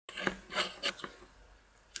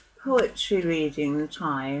Poetry reading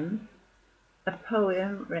time, a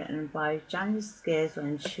poem written by Janice Skeers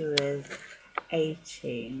when she was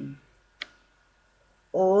 18.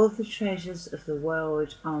 All the treasures of the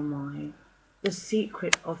world are mine. The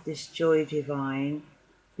secret of this joy divine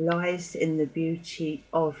lies in the beauty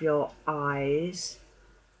of your eyes,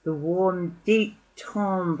 the warm, deep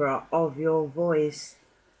timbre of your voice,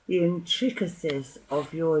 the intricacies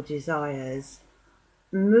of your desires,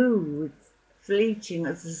 moods fleeting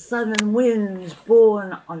as the sun and winds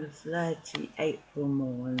born on a flirty April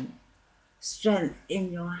morn, strength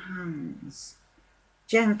in your hands,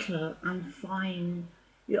 gentle and fine,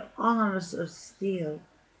 your arms of steel,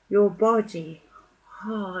 your body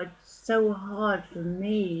hard, so hard for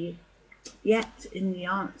me, yet in the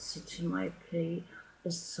answer to my plea,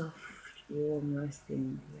 a soft, warm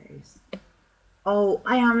resting place. Oh,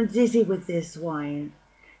 I am dizzy with this wine,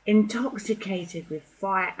 intoxicated with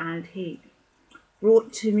fire and heat,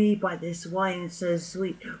 brought to me by this wine so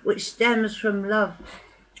sweet, which stems from love,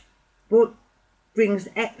 brings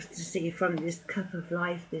ecstasy from this cup of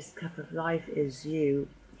life. This cup of life is you.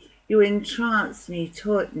 You entranced me,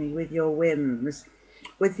 taught me with your whims.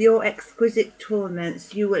 With your exquisite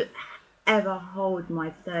torments, you will ever hold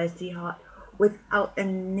my thirsty heart without a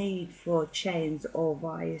need for chains or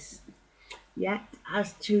vice. Yet,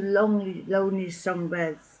 as two lonely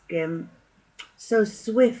songbirds skim, so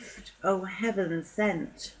swift, O heaven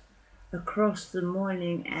sent, across the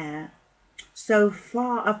morning air, so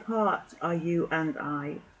far apart are you and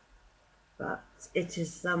I, but it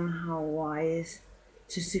is somehow wise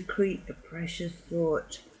to secrete a precious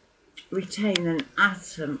thought, retain an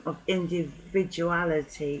atom of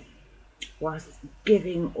individuality, whilst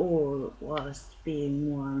giving all, whilst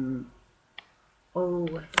being one. Oh,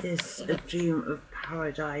 this a dream of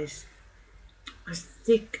paradise, as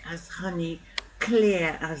thick as honey,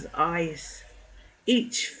 clear as ice,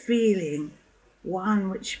 each feeling one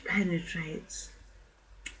which penetrates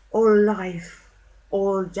all life,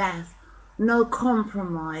 all death, no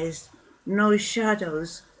compromise, no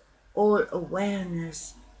shadows, all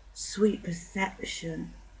awareness, sweet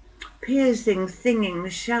perception, piercing, singing,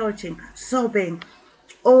 shouting, sobbing,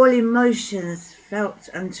 all emotions felt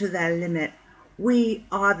unto their limit. We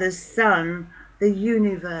are the sun, the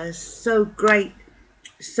universe, so great,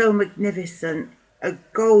 so magnificent, a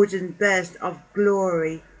golden burst of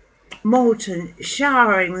glory, molten,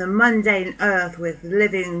 showering the mundane earth with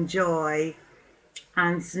living joy.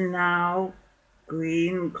 And now,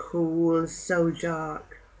 green, cool, so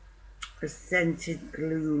dark, a scented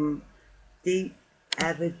gloom, deep,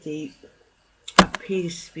 ever deep, a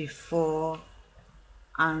peace before,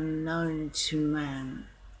 unknown to man.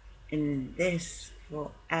 In this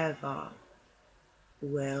forever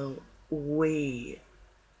will we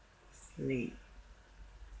sleep.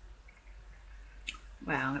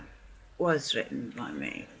 Well, it was written by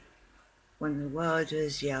me when the world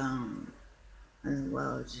was young and the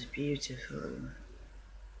world was beautiful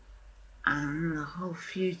and the whole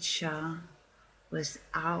future was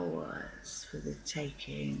ours for the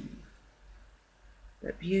taking.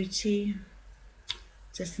 But beauty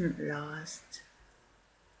doesn't last,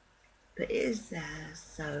 but it is there,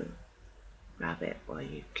 so grab it while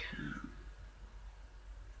you can,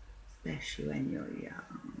 especially when you're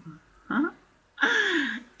young. Huh?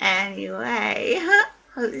 Anyway,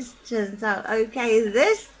 hope this turns out okay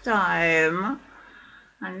this time.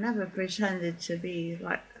 I never pretended to be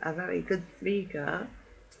like a very good speaker,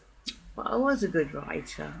 but I was a good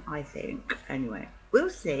writer, I think. Anyway, we'll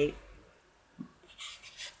see.